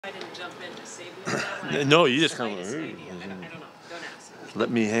jump in to save me with that one? No, you just kind of. I don't know. Don't ask. Let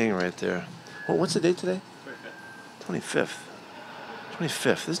me hang right there. Well, what's the date today? 25th.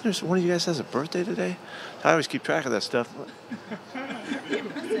 25th. Isn't there one of you guys has a birthday today? I always keep track of that stuff.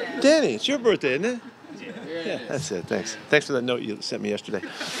 Danny, it's your birthday, isn't it? Yeah, that's it. Thanks. Thanks for that note you sent me yesterday.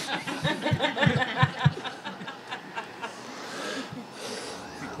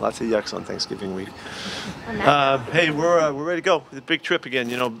 Lots of yucks on Thanksgiving week. Hey, we're ready to go. The big trip again.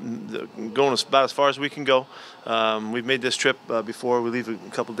 You know, going about as far as we can go. We've made this trip before. We leave a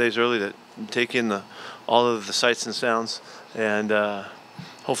couple days early to take in all of the sights and sounds, and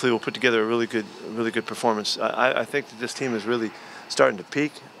hopefully we'll put together a really good performance. I think that this team is really starting to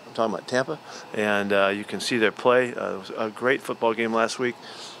peak. I'm talking about Tampa, and you can see their play. It was a great football game last week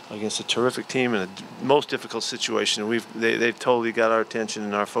against a terrific team in a most difficult situation. They've totally got our attention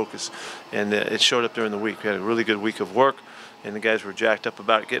and our focus, and it showed up during the week. We had a really good week of work, and the guys were jacked up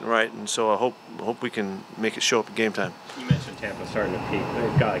about it getting right, and so I hope we can make it show up at game time. You mentioned Tampa starting to peak.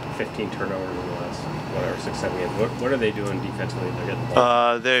 They've got like 15 turnovers in the last 6, 7 games. What are they doing defensively? They're getting the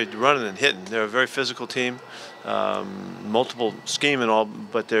ball. They're running and hitting. They're a very physical team, multiple scheme and all,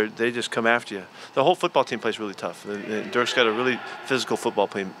 but they just come after you. The whole football team plays really tough. Dirk's got a really physical football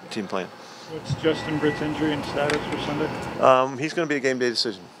team playing. What's Justin Britt's injury and status for Sunday? He's going to be a game day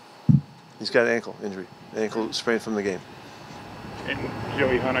decision. He's got an ankle injury, ankle sprain from the game. And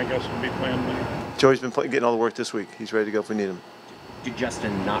Joey Hunt, I guess, will be playing there. Joey's been getting all the work this week. He's ready to go if we need him. Did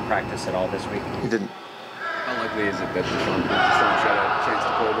Justin not practice at all this week? He didn't. How likely is it that Deshaun just had a chance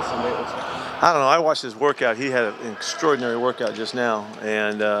to play this Sunday, it looks like? I don't know. I watched his workout. He had an extraordinary workout just now,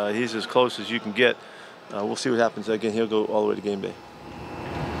 and he's as close as you can get. We'll see what happens. Again, he'll go all the way to game day.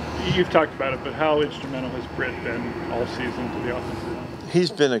 You've talked about it, but how instrumental has Britt been all season to the offensive line? He's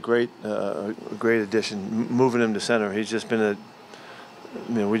been a great addition, moving him to center. He's just been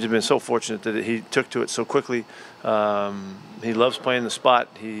we've just been so fortunate that he took to it so quickly. He loves playing the spot.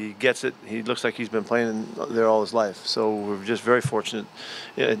 He gets it. He looks like he's been playing there all his life. So we're just very fortunate.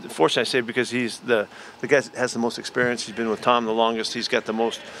 Fortunate, I say, because he's the guy that has the most experience. He's been with Tom the longest. He's got the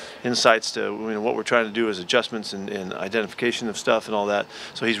most insights to what we're trying to do as adjustments and identification of stuff and all that.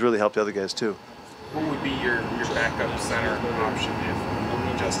 So he's really helped the other guys too. What would be your backup center option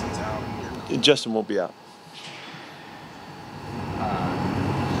if Justin's out? Justin won't be out.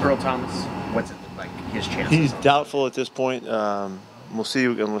 Earl Thomas, what's it look like, his chances? He's doubtful at this point. We'll see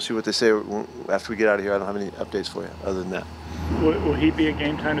what they say after we get out of here. I don't have any updates for you other than that. Will he be a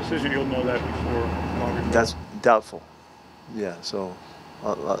game time decision? You'll know that before longer. That's doubtful. Yeah, so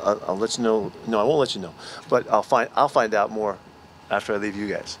I'll let you know. No, I won't let you know, but I'll find out more after I leave you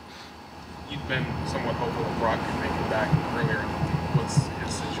guys. You've been somewhat hopeful that Brock could make it back earlier. What's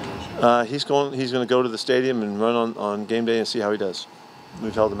his situation? He's going to go to the stadium and run on game day and see how he does.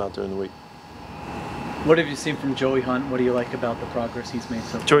 We've held him out during the week. What have you seen from Joey Hunt? What do you like about the progress he's made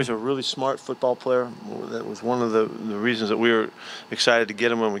so far? Joey's a really smart football player. That was one of the reasons that we were excited to get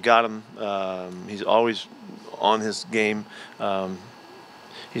him when we got him. He's always on his game.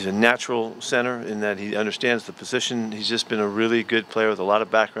 He's a natural center in that he understands the position. He's just been a really good player with a lot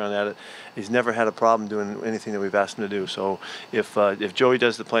of background at it. He's never had a problem doing anything that we've asked him to do. So if Joey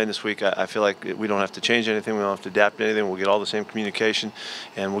does the playing this week, I feel like we don't have to change anything. We don't have to adapt anything. We'll get all the same communication,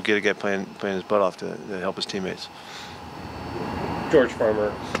 and we'll get a guy playing his butt off to help his teammates. George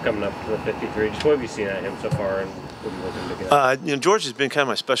Farmer coming up to the 53. Just what have you seen at him so far, and what are you looking to get? George has been kind of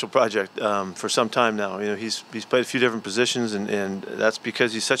my special project for some time now. He's played a few different positions, and that's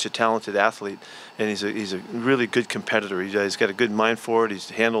because he's such a talented athlete, and he's a really good competitor. He's got a good mind for it. He's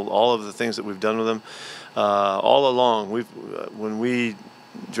handled all of the things that we've done with him all along. When we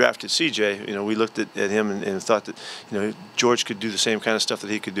drafted CJ, we looked at him and thought that George could do the same kind of stuff that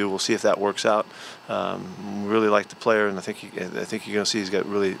he could do. We'll see if that works out. We really like the player, and I think you're going to see he's got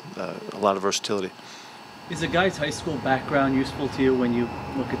really a lot of versatility. Is a guy's high school background useful to you when you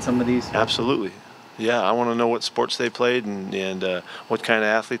look at some of these? Absolutely. Yeah, I want to know what sports they played and what kind of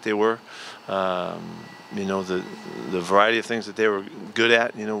athlete they were. The variety of things that they were good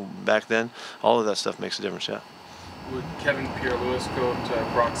at, back then. All of that stuff makes a difference, yeah. Would Kevin Pierre-Louis go to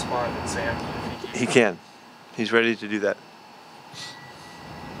Brock's spot at Sam? He can. He's ready to do that.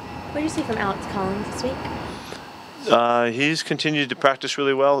 What did you see from Alex Collins this week? He's continued to practice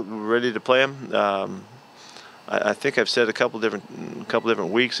really well. We're ready to play him. I think I've said a couple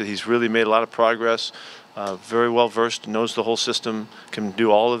different weeks that he's really made a lot of progress. Very well versed, knows the whole system, can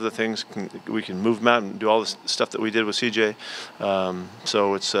do all of the things. We can move him out and do all the stuff that we did with CJ.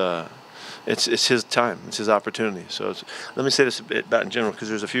 So it's his time, it's his opportunity. So let me say this a bit about in general, because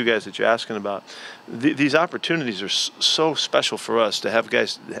there's a few guys that you're asking about. These opportunities are so special for us to have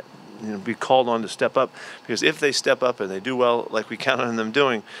guys be called on to step up, because if they step up and they do well, like we count on them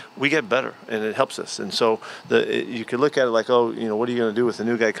doing, we get better and it helps us. And so you could look at it like, oh, what are you going to do with the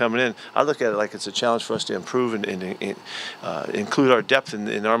new guy coming in? I look at it like it's a challenge for us to improve and include our depth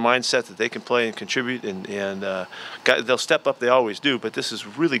in our mindset that they can play and contribute, and they'll step up. They always do, but this is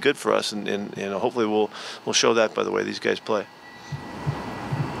really good for us, and hopefully we'll show that by the way these guys play.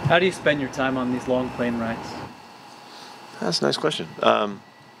 How do you spend your time on these long plane rides? That's a nice question.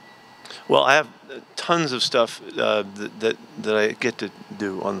 Well, I have tons of stuff that I get to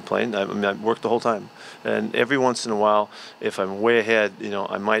do on the plane. I work the whole time, and every once in a while, if I'm way ahead,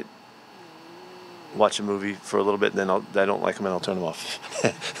 I might watch a movie for a little bit, and then I don't like them, and I'll turn them off.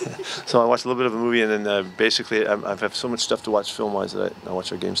 So I watch a little bit of a movie, and then basically I have so much stuff to watch film-wise that I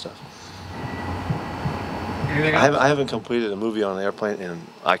watch our game stuff. I haven't completed a movie on an airplane, and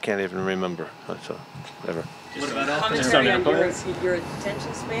I can't even remember. So, whatever. Commentary on your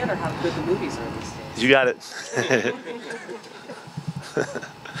attention span, or how good the movies are these days? You got it. It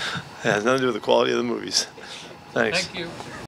has nothing to do with the quality of the movies. Thanks. Thank you.